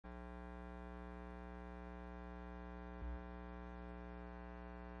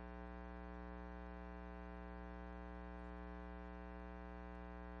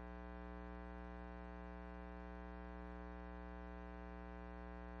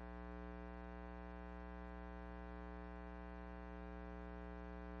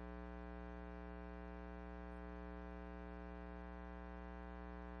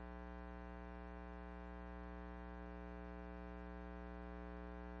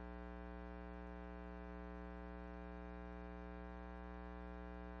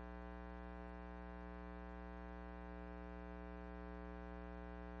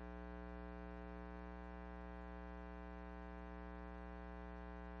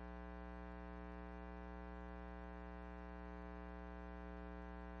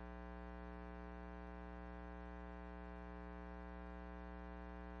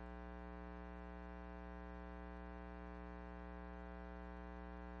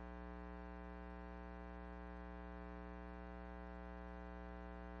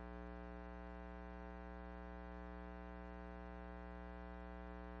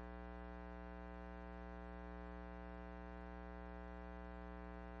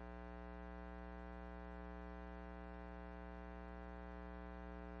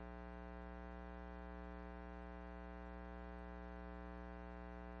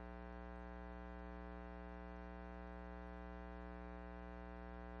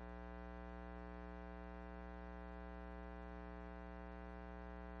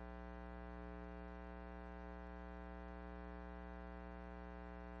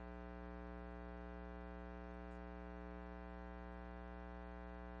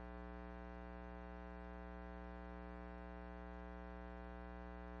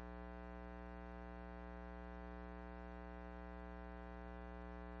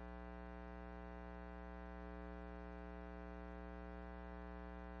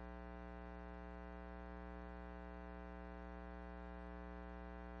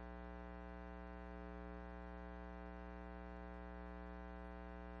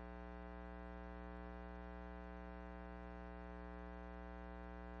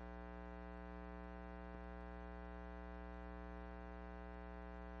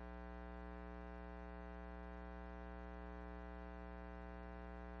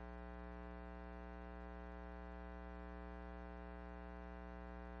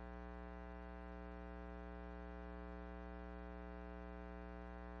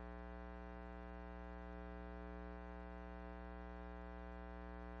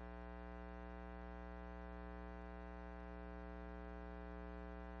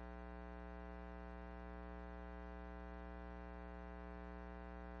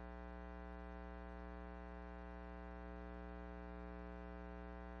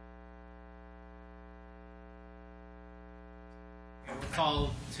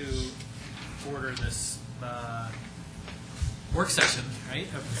call to order this work session, right,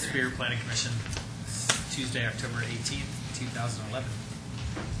 of the Superior Planning Commission, Tuesday, October 18th, 2011. Do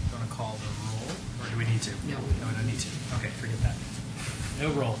you want to call the roll, or do we need to? No. No, we don't need to. Okay, forget that. No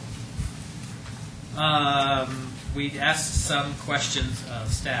roll. We asked some questions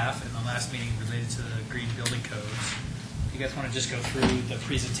of staff in the last meeting related to the green building codes. You guys want to just go through the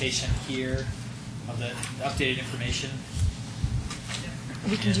presentation here of the updated information?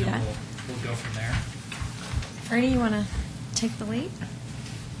 We can do that. We'll go from there. Ernie, you want to take the lead?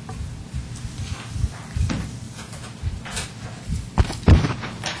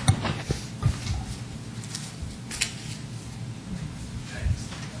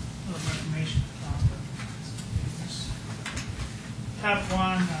 Tab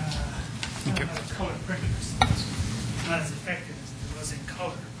one, color printed. Not as effective as it was in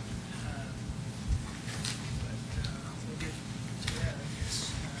color. We'll get to that, I guess.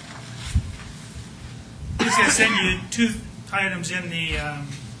 I'm just going to send you two items in the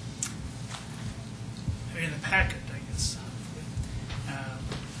packet, I guess.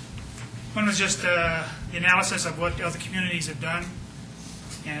 One was just the analysis of what other communities have done.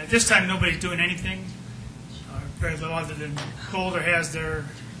 And at this time, nobody's doing anything. Very little, other than Boulder has their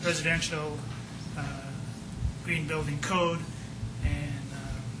residential green building code, and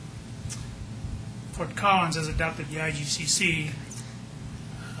Fort Collins has adopted the IGCC,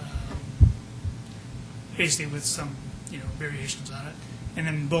 basically with some variations on it, and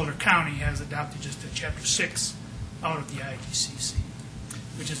then Boulder County has adopted just a Chapter 6 out of the IGCC,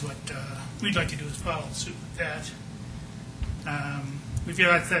 which is what we'd like to do, is follow suit with that. We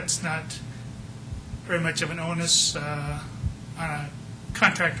feel like that's not very much of an onus on a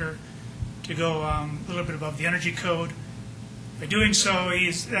contractor to go a little bit above the energy code. By doing so,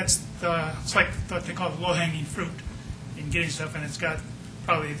 it's like what they call the low-hanging fruit in getting stuff, and it's got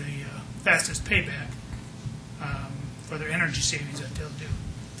probably the fastest payback for their energy savings that they'll do.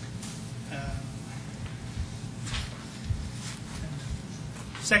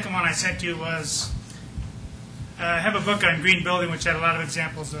 Second one I sent you was I have a book on green building, which had a lot of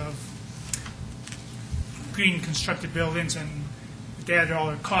examples of green constructed buildings, and they had all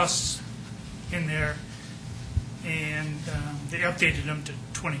their costs in there, and they updated them to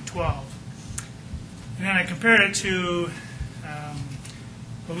 2012. And then I compared it to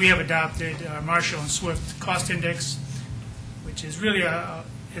what we have adopted, our Marshall and Swift cost index, which is really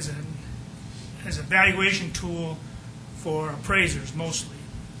is a valuation tool for appraisers mostly,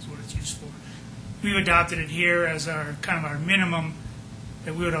 is what it's used for. We've adopted it here as our kind of our minimum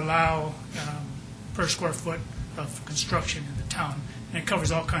that we would allow per square foot of construction in the town, and it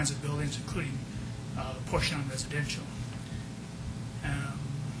covers all kinds of buildings, including a portion on residential.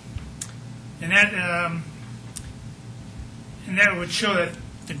 And that would show that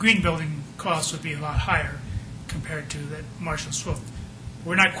the green building costs would be a lot higher compared to that Marshall Swift.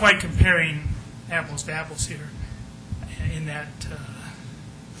 We're not quite comparing apples to apples here in that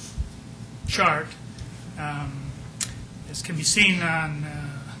chart. This can be seen on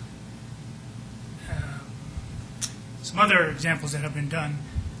some other examples that have been done.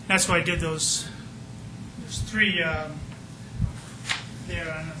 That's why I did those. There's three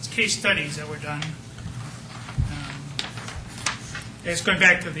there on those case studies that were done. It's going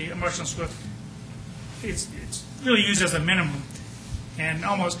back to the Marshall Swift. It's really used as a minimum, and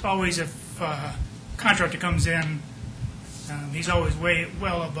almost always if a contractor comes in, he's always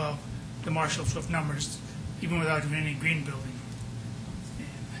well above the Marshall Swift numbers, even without doing any green building. And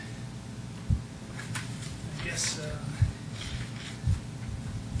I guess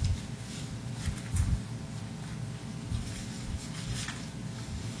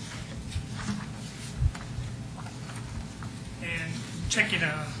and checking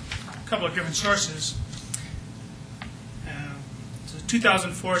a couple of different sources. It's a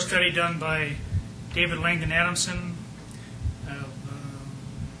 2004 study done by David Langdon Adamson of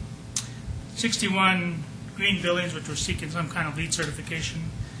 61 green buildings which were seeking some kind of LEED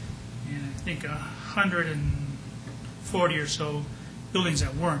certification, and I think 140 or so buildings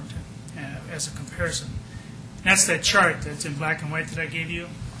that weren't, as a comparison. And that's that chart that's in black and white that I gave you.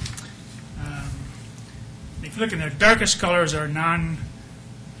 If you look in the darkest colors are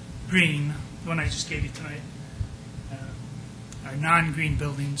non-green, the one I just gave you tonight, are non-green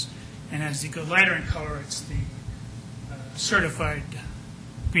buildings, and as you go lighter in color, it's the certified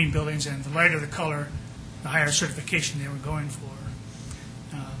green buildings, and the lighter the color, the higher certification they were going for.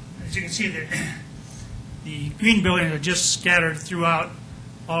 As you can see, the green buildings are just scattered throughout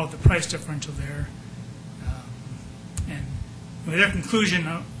all of the price differential there. And with their conclusion,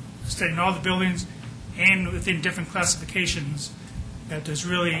 studying all the buildings and within different classifications, that there's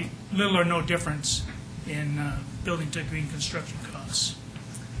really little or no difference in building to green construction costs.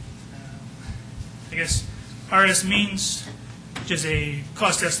 I guess RS means, which is a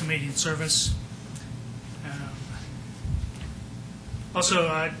cost estimating service. Also,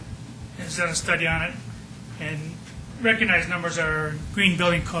 has done a study on it, and recognized numbers are green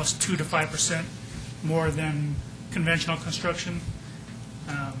building costs 2 to 5% more than conventional construction.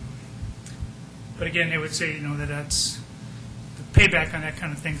 But again, they would say, that that's the payback on that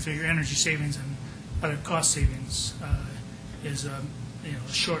kind of thing through your energy savings and other cost savings is a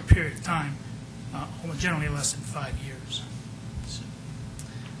short period of time, generally less than 5 years. So,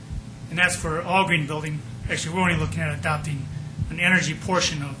 and that's for all green building. Actually, we're only looking at adopting an energy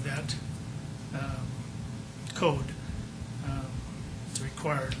portion of that code is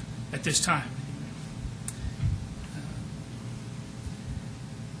required at this time.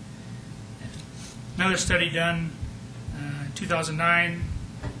 Another study done in 2009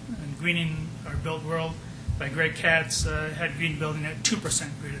 on Greening Our Built World by Greg Katz had green building at 2%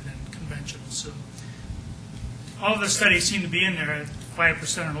 greater than conventional. So all of the studies seem to be in there at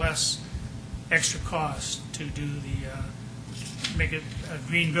 5% or less extra cost to do make it a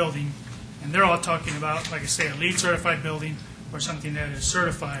green building. And they're all talking about, like I say, a LEED certified building or something that is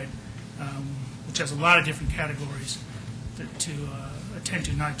certified, which has a lot of different categories to attend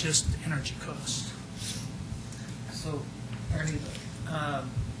to, not just energy costs. So, Ernie,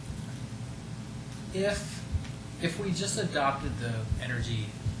 if we just adopted the energy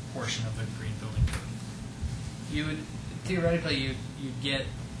portion of the green building code, you would theoretically you'd get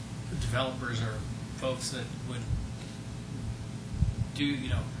developers or folks that would do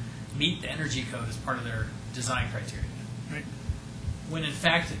meet the energy code as part of their design criteria. Right. When in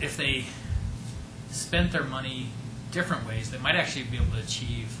fact, if they spent their money different ways, they might actually be able to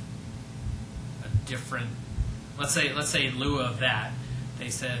achieve a different. Let's say in lieu of that, they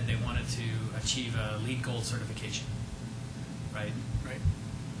said they wanted to achieve a LEED Gold certification, right? Right.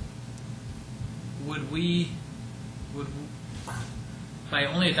 Would by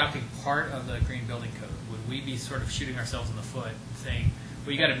only adopting part of the green building code, would we be sort of shooting ourselves in the foot, saying,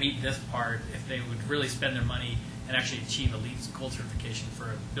 well, you got to meet this part if they would really spend their money and actually achieve a LEED Gold certification for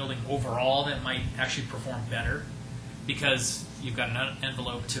a building overall that might actually perform better, because you've got an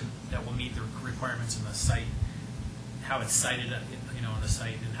envelope that will meet the requirements in the site, how it's cited, on the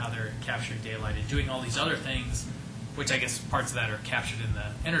site, and how they're capturing daylight and doing all these other things, which I guess parts of that are captured in the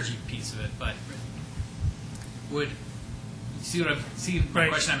energy piece of it. But would the Right.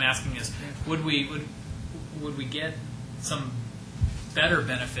 question I'm asking is, would we get some better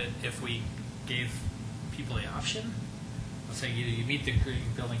benefit if we gave people the option? Let's say you meet the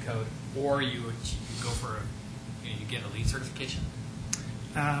green building code, or you go for you get a LEED certification.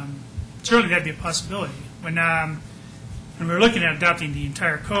 Certainly, that'd be a possibility. When we were looking at adopting the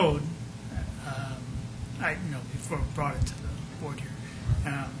entire code, before we brought it to the board here,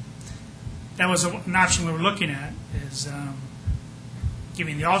 that was an option we were looking at, is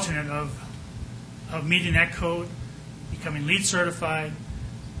giving the alternate of meeting that code, becoming LEED certified,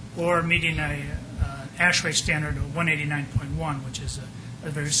 or meeting a ASHRAE standard of 189.1, which is a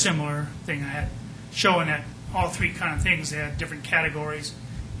very similar thing. I had showing that all three kind of things, they had different categories,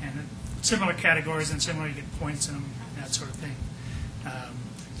 and similar categories, and similar, you get points in them, that sort of thing.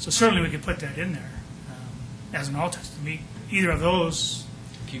 So certainly we could put that in there as an alternate to meet either of those.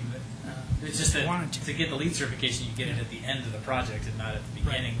 It's just that wanted to get the LEED certification, you get it at the end of the project and not at the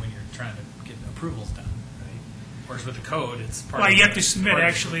beginning when you're trying to get approvals done, right? Whereas with the code, it's part of Well, you have to submit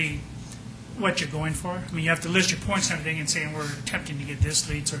actually what you're going for. I mean, you have to list your points and everything and saying we're attempting to get this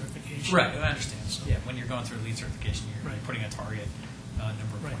LEED certification. Right, I understand. So, yeah, when you're going through a LEED certification, you're Right. putting a target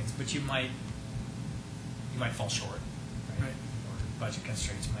number of Right. points, but you might fall short, right? Right. Or budget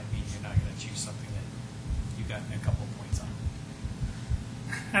constraints might mean you're not going to choose something that you've gotten a couple of points on.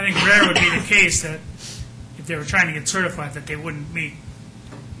 I think rare would be the case that if they were trying to get certified, that they wouldn't meet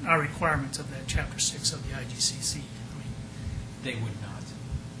our requirements of that Chapter 6 of the IGCC. I mean, They would not.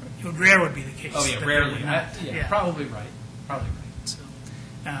 rare would be the case. Oh yeah, that they rarely. would not. Yeah, probably right. Probably right. So,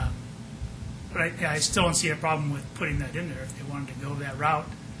 but I still don't see a problem with putting that in there if they wanted to go that route.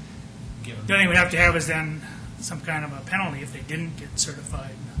 Give them The only thing we'd have to have is then some kind of a penalty if they didn't get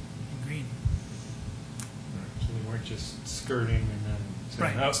certified in green. So we weren't just skirting and then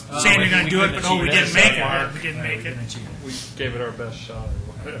saying, Right. "Oh, Saying we you're going to do couldn't it, but achieve we it. didn't make Mark. it. We didn't Right, make we it. didn't achieve it. we gave it our best shot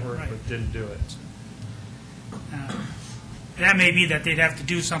or whatever, Right. but didn't do it." That may be that they'd have to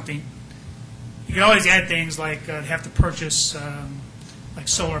do something. You can always add things like they have to purchase like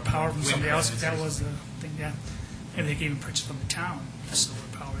solar power from Wind somebody else. If credits that or was the thing, yeah. Maybe they can even purchase from the town solar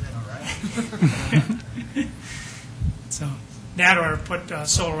power. All right. So, That or put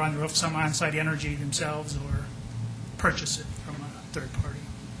solar on the roof, some on-site energy themselves, or purchase it from a third party.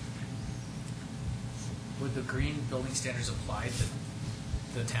 Would the green building standards apply to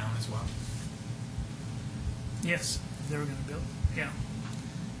the town as well? Yes, if they were going to build, yeah.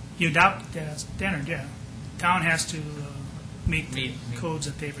 You adopt that standard, yeah. Town has to meet the Meet. codes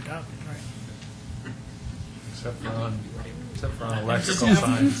that they've adopted, right? Except for on electrical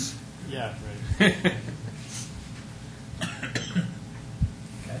signs. Yeah, right.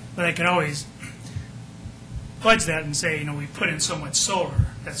 But I could always pledge that and say, we put in so much solar,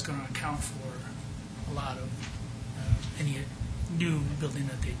 that's going to account for a lot of any new building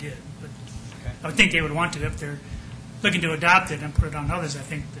that they did. But Okay. I would think they would want to, if they're looking to adopt it and put it on others, I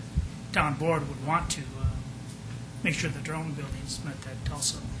think the town board would want to make sure that their own buildings met that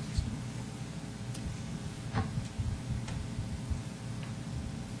also.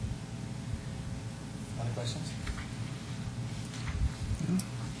 Other questions?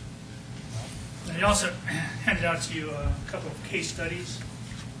 I also handed out to you a couple of case studies.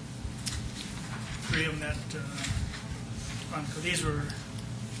 3 of them that, these were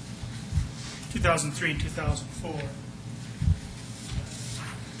 2003 and 2004.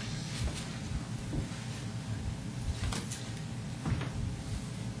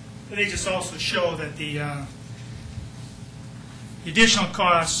 But they just also show that the additional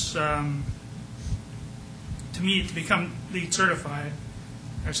costs to become LEED certified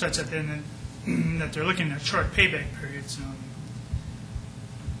are such that that they're looking at short payback periods.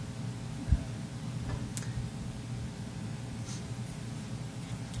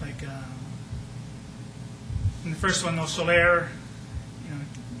 In the first one, though, Solaire,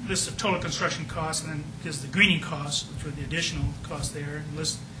 lists the total construction costs, and then gives the greening costs, which were the additional costs there, and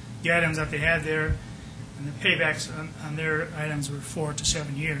lists the items that they had there, and the paybacks on their items were 4 to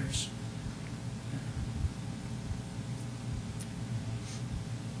 7 years.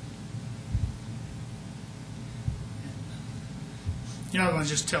 The other ones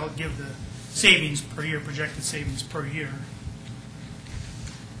just give the savings per year, projected savings per year,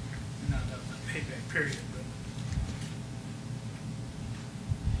 not the payback period.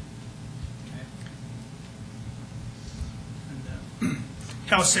 But and,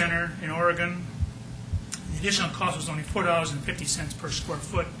 Health Center in Oregon, the additional cost was only $4.50 per square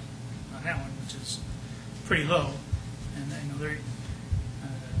foot on that one, which is pretty low. And I know they're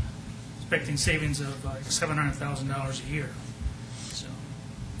expecting savings of like $700,000 a year. So,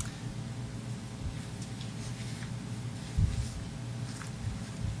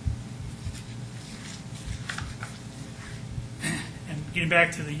 and getting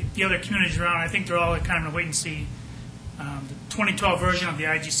back to the other communities around, I think they're all kind of in a wait and see. The 2012 version of the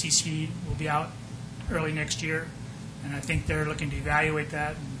IGCC will be out early next year, and I think they're looking to evaluate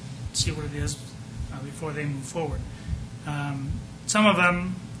that and see what it is before they move forward. Some of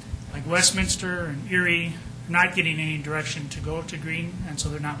them, like Westminster and Erie, are not getting any direction to go to green, and so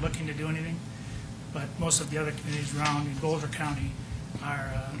they're not looking to do anything. But most of the other communities around in Boulder County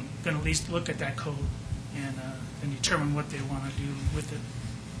are going to at least look at that code and determine what they want to do with it,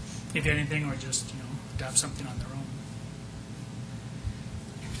 if anything, or just adopt something on their own.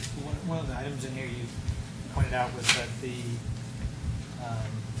 One of the items in here you pointed out was that the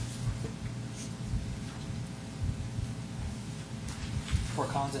Fort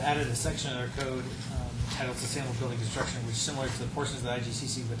Collins added a section of their code entitled Sustainable Building Construction, which is similar to the portions of the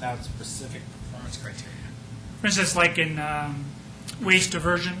IGCC without specific Performance criteria. For instance, like in waste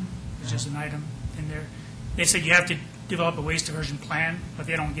diversion, which is an item in there, they said you have to develop a waste diversion plan, but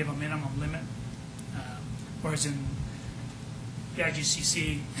they don't give a minimum limit. Whereas in the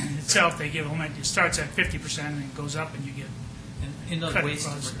IGCC itself, they give a limit. It starts at 50% and it goes up, and you get And in those Credit waste,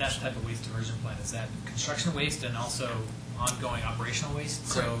 funds. that type of waste diversion plan, is that construction waste and also ongoing operational waste?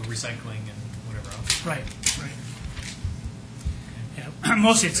 So recycling and whatever else? right. Yeah.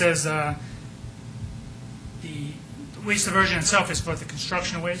 Mostly it says the waste diversion itself is for the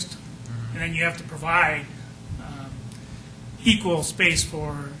construction waste, and then you have to provide equal space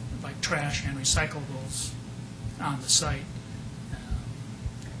for like trash and recyclables on the site.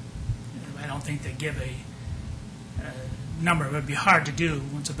 I don't think they give a number. It would be hard to do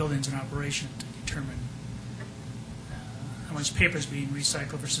once a building's in operation to determine how much paper is being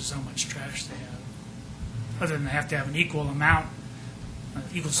recycled versus how much trash they have. Other than they have to have an equal amount,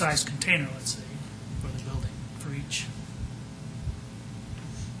 equal sized container, let's say, for the building, for each.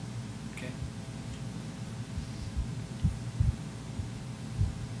 Okay.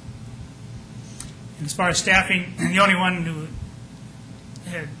 And as far as staffing, the only one who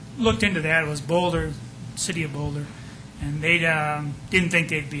had looked into that was Boulder, City of Boulder, and they didn't think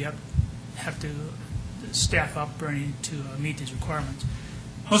they'd have to staff up or anything to meet these requirements.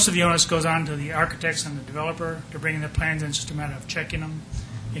 Most of the onus goes on to the architects and the developer. They're bringing their plans in, it's just a matter of checking them,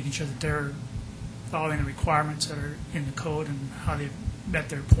 making sure that they're following the requirements that are in the code and how they've met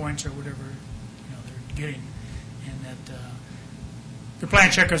their points or whatever they're getting, and that the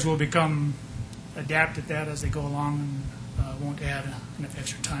plan checkers will become adept at that as they go along and won't add enough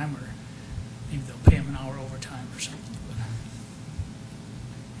extra time, or maybe they'll pay them an hour overtime or something. But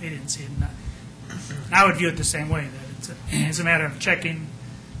they didn't see it. And I would view it the same way, that it's a matter of checking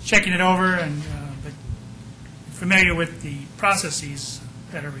it over, and but familiar with the processes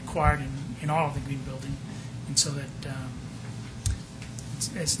that are required in all of the green building, and so that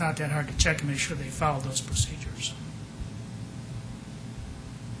it's not that hard to check and make sure they follow those procedures.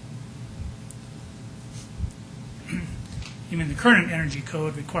 Even the current energy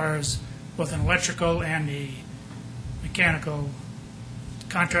code requires both an electrical and a mechanical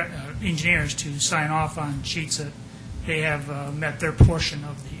contract engineers to sign off on sheets that they have met their portion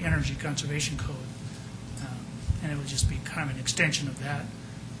of the energy conservation code, and it would just be kind of an extension of that.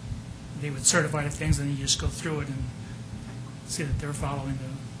 They would certify the things, and then you just go through it and see that they're following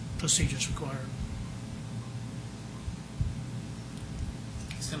the procedures required.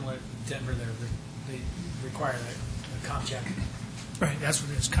 Similar to Denver, they require a comp check. Right, that's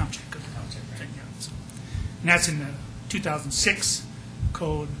what it is, comp check. Right. Yeah, so, and that's in the 2006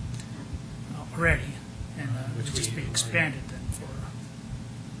 code already, and Which would just we be already- expanded then for.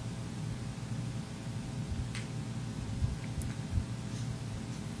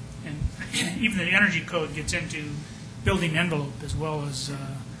 And even the energy code gets into building envelope as well as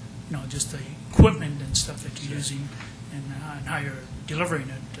just the equipment and stuff that you're using, and how you're delivering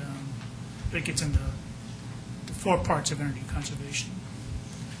it. It gets into the 4 parts of energy conservation.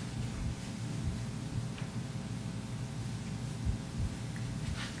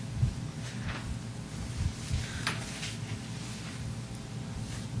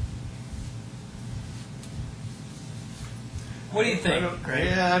 What do you think?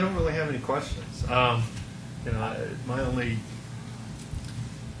 I don't really have any questions. My only,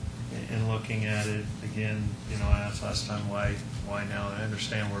 in looking at it again, I asked last time why now, and I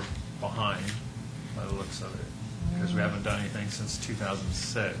understand we're behind by the looks of it, because we haven't done anything since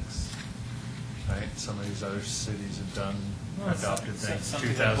 2006, right? Some of these other cities have done, adopted things,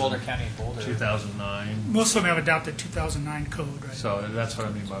 Something like Boulder County and Boulder. 2009. Most of them have adopted 2009 code, right? So that's what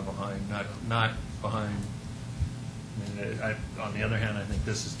I mean by behind, not behind. I mean, on the other hand, I think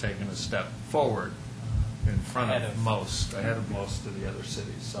this is taking a step forward in front Ahead of of- most of the other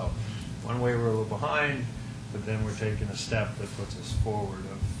cities. So one way we're a little behind, but then we're taking a step that puts us forward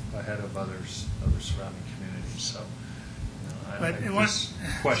ahead of other surrounding communities. So, But I it was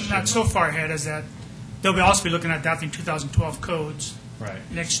just question. not so far ahead as that. They'll also be looking at adopting 2012 codes Right.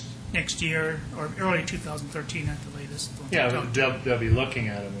 next year, or early 2013 at the latest. Yeah, but they'll be looking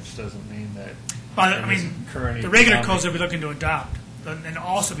at them, which doesn't mean that. Well, there I mean, isn't current the regular economic- codes they'll be looking to adopt, and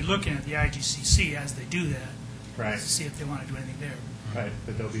also be looking at the IGCC as they do that, Right. to see if they want to do anything there. Right,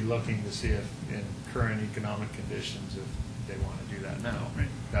 but they'll be looking to see if, in current economic conditions, if they want to do that now. Right.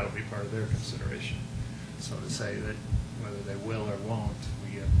 That'll be part of their consideration. So to say that whether they will or won't,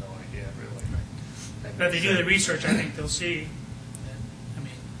 we have no idea really. But if they do the research, I think they'll see that, I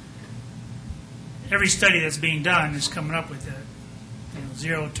mean, every study that's being done is coming up with a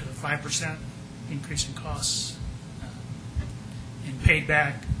 0 to 5% increase in costs, and paid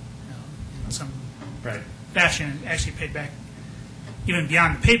back in some Right, fashion, and actually paid back even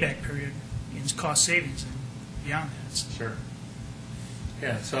beyond the payback period in cost savings and beyond that. So, sure.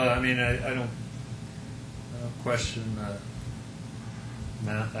 Yeah, so I mean, I don't question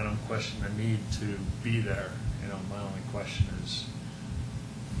math, I don't question the need to be there. My only question is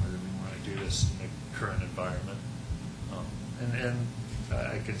whether we want to do this in the current environment. And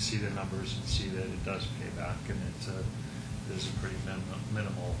I can see the numbers and see that it does pay back, and it is a pretty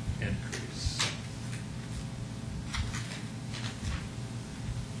minimal increase.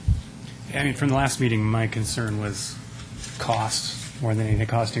 I mean, from the last meeting, my concern was cost more than anything,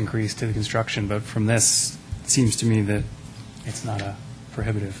 cost increase to the construction. But from this, it seems to me that it's not a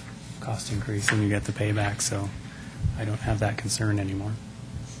prohibitive cost increase, and you get the payback. So I don't have that concern anymore.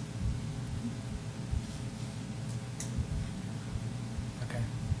 Okay.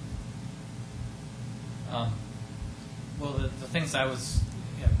 Well, the things I was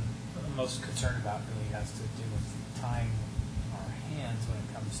Most concerned about really has to do with tying our hands when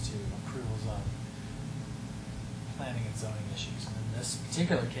it comes to approvals of planning and zoning issues. And in this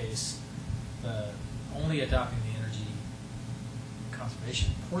particular case, only adopting the energy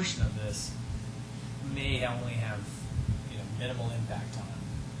conservation portion of this may only have minimal impact on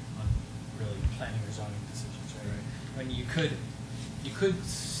really planning or zoning decisions, right? I mean, you could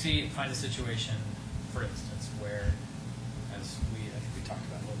find a situation, for instance, where, as I think we talked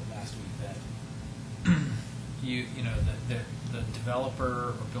about a little bit last week, that the developer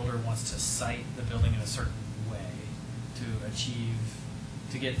or builder wants to site the building in a certain way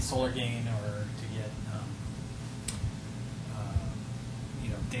to get solar gain or to get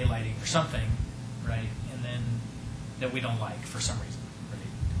daylighting or something, right? And then that we don't like for some reason,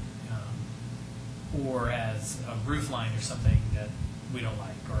 right? Or as a roof line or something that we don't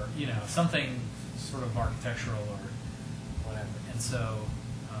like, or something sort of architectural or whatever. And so,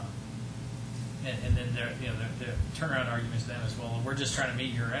 and then the turnaround arguments to them is, well, we're just trying to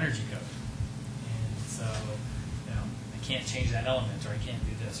meet your energy code, and so I can't change that element, or I can't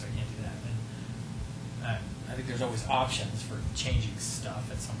do this, or I can't do that. And I think there's always options for changing stuff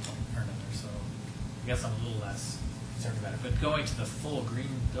at some point or another. So I guess I'm a little less concerned about it. But going to the full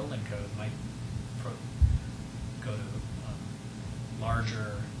green building code might go to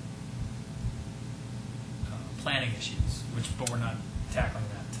larger planning issues, but we're not tackling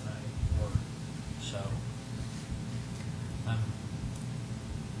that tonight. So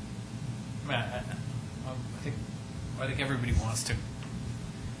I think everybody wants to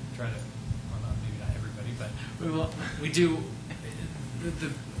try to. Maybe not everybody, but we do.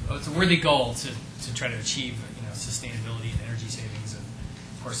 It's a worthy goal to try to achieve sustainability and energy savings, and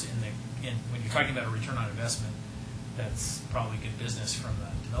of course when you're talking about a return on investment, that's probably good business from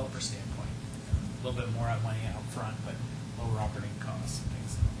the developer standpoint. A little bit more money out front, but lower operating costs and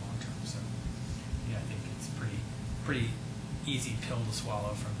things in the long term. So yeah, I think it's a pretty easy pill to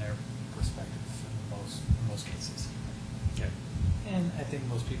swallow from their perspective in most cases. Yeah. And I think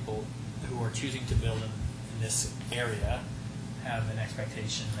most people who are choosing to build in this area have an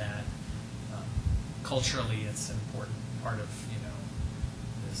expectation that culturally it's an important part of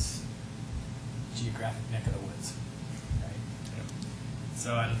this geographic neck of the woods, right? Yeah.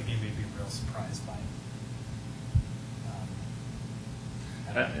 So I don't think anybody would be real surprised by it.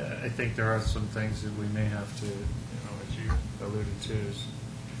 I think there are some things that we may have to, as you alluded to, is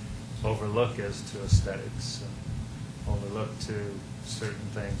overlook as to aesthetics, and overlook to certain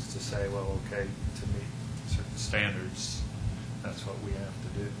things to say, well, okay, to meet certain standards, that's what we have to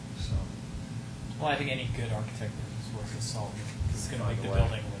do. So, Well, I think any good architect is worth his salt because it's going to By make the the way.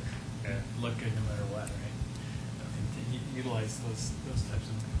 building look good no matter what, right? And to utilize those types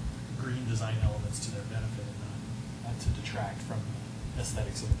of green design elements to their benefit and not to detract from the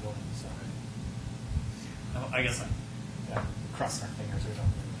aesthetics of the building. So I guess I'm crossing our fingers we don't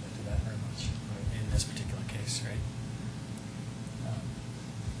really get into that very much in this particular case, right?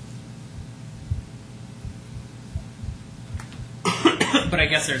 But I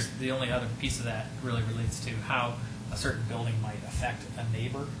guess there's the only other piece of that really relates to how a certain building might affect a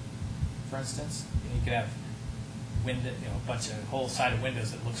neighbor. For instance, you could have a whole side of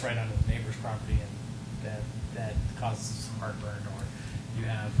windows that looks right onto the neighbor's property, and that causes some heartburn. Or you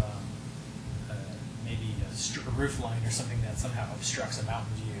have maybe a roof line or something that somehow obstructs a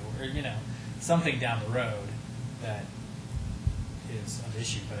mountain view, or something down the road that is an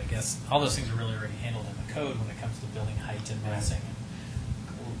issue. But I guess all those things are really already handled in the code when it comes to building height and massing and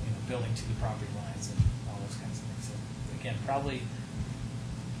building to the property lines and all those kinds of things. So again, probably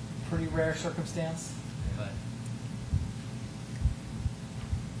pretty rare circumstance, but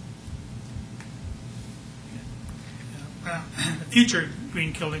The future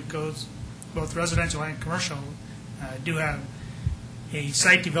green building codes, both residential and commercial, do have a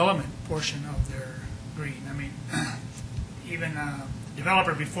site development portion of their green. I mean, even the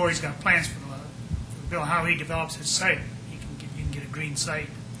developer, before he's got plans for the bill, how he develops his site, you can get a green site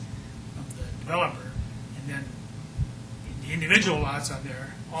of the developer, and then the individual lots out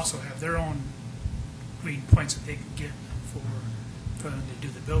there also have their own green points that they can get for them to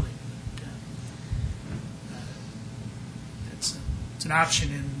do the building. But, it's an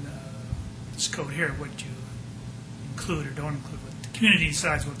option in this code here, what you include or don't include. But the community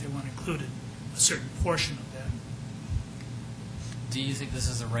decides what they want included, a certain portion of that. Do you think this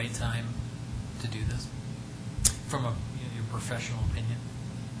is the right time to do this, from your professional opinion?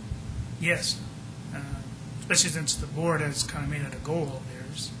 Yes, especially since the board has kind of made it a goal of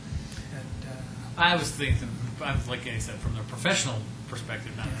theirs. And, I was thinking, like I said, from the professional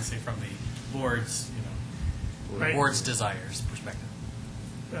perspective, not necessarily from the board's, Right. board's desires perspective.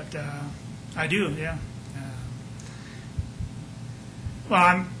 But I do, yeah.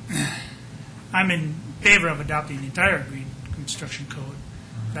 Well, I'm in favor of adopting the entire green construction code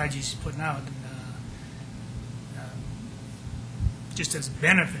that IGC is putting out, and just as a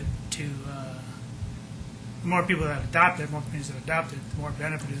benefit to the more people that adopt it, more communities that adopt it, the more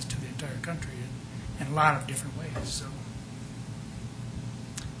benefit it is to the entire country in a lot of different ways, so.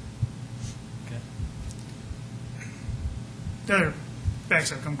 Okay. The other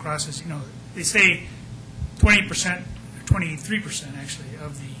facts I've come across is, they say 20%, or 23% actually,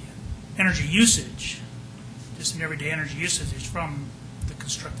 of the energy usage, just in everyday energy usage, is from the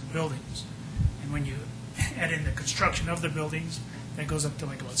constructed buildings. And when you add in the construction of the buildings, that goes up to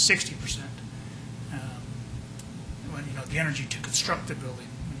like about 60%. When, the energy to construct the building,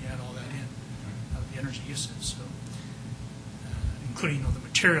 when you add all that in, of the energy usage, so, including, the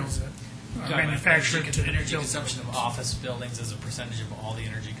materials that are manufactured to energy build consumption of buildings. office buildings as a percentage of all the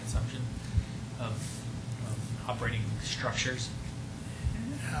energy consumption of operating structures.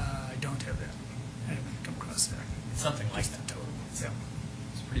 I don't have that. I haven't come across that. It's something like Just that. the total. So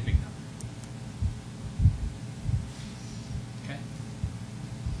it's a pretty big number. Okay.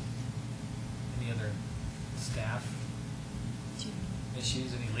 Any other staff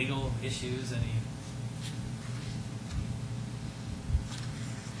issues? Any legal issues? Any?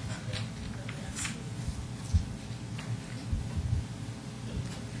 Okay.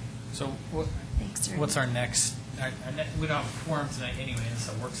 So what? Thanks, Ernie. What's our next? We don't have a forum tonight anyway. It's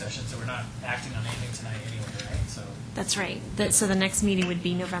a work session, so we're not acting on anything tonight anyway, right? So That's right. So the next meeting would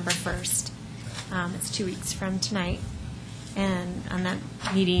be November 1st. It's 2 weeks from tonight. And on that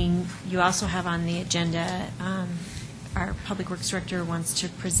meeting, you also have on the agenda, our Public Works Director wants to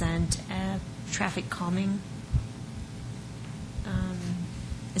present a traffic calming,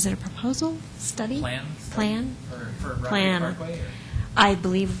 is it a proposal, study? plan for Rock Plan. Creek Parkway. Or? I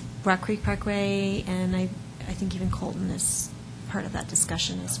believe Rock Creek Parkway, and I think even Colton is part of that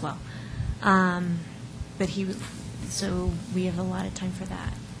discussion as well. But so we have a lot of time for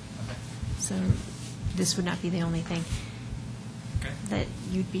that. Okay. So this would not be the only thing Okay. that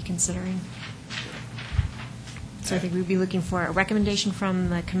you'd be considering. So I think we'd be looking for a recommendation from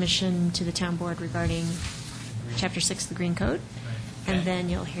the commission to the town board regarding Chapter 6 of the Green Code, Right. and Okay. then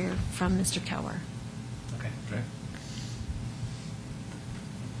you'll hear from Mr. Kelwer. Okay. Okay.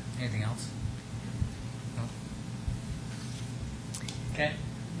 Anything else? No. Okay.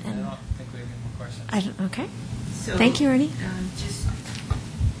 I And- don't think we have any more questions. Okay. So, Thank you, Ernie. Just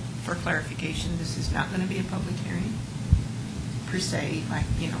for clarification, this is not going to be a public hearing per se, like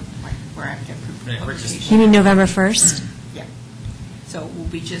where I have to approve Right, we're just- You publication. mean November 1st? Yeah. So it will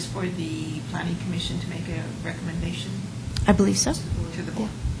be just for the planning commission to make a recommendation I believe so. to the board.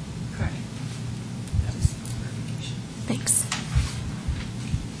 Correct. Just for clarification. Thanks.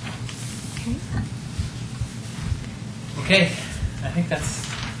 Okay. Okay. I think that's,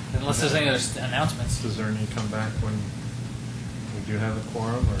 unless there's any other announcements. Does Ernie come back when we do have a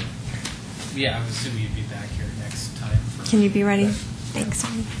quorum, or? Yeah, I'm assuming you'd be back here next time. For Can you be ready? Thanks,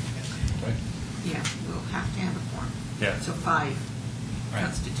 Ernie. Right. Yeah, we'll have to have a quorum. Yeah. So 5 Right.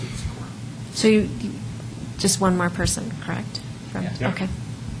 constitutes a quorum. So you just one more person, correct? Yeah. Yeah. Okay.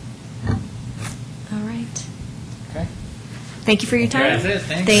 All right. Okay. Thank you for your time. That's it.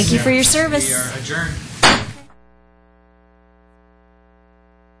 Thanks. Thank you for your service. We are adjourned.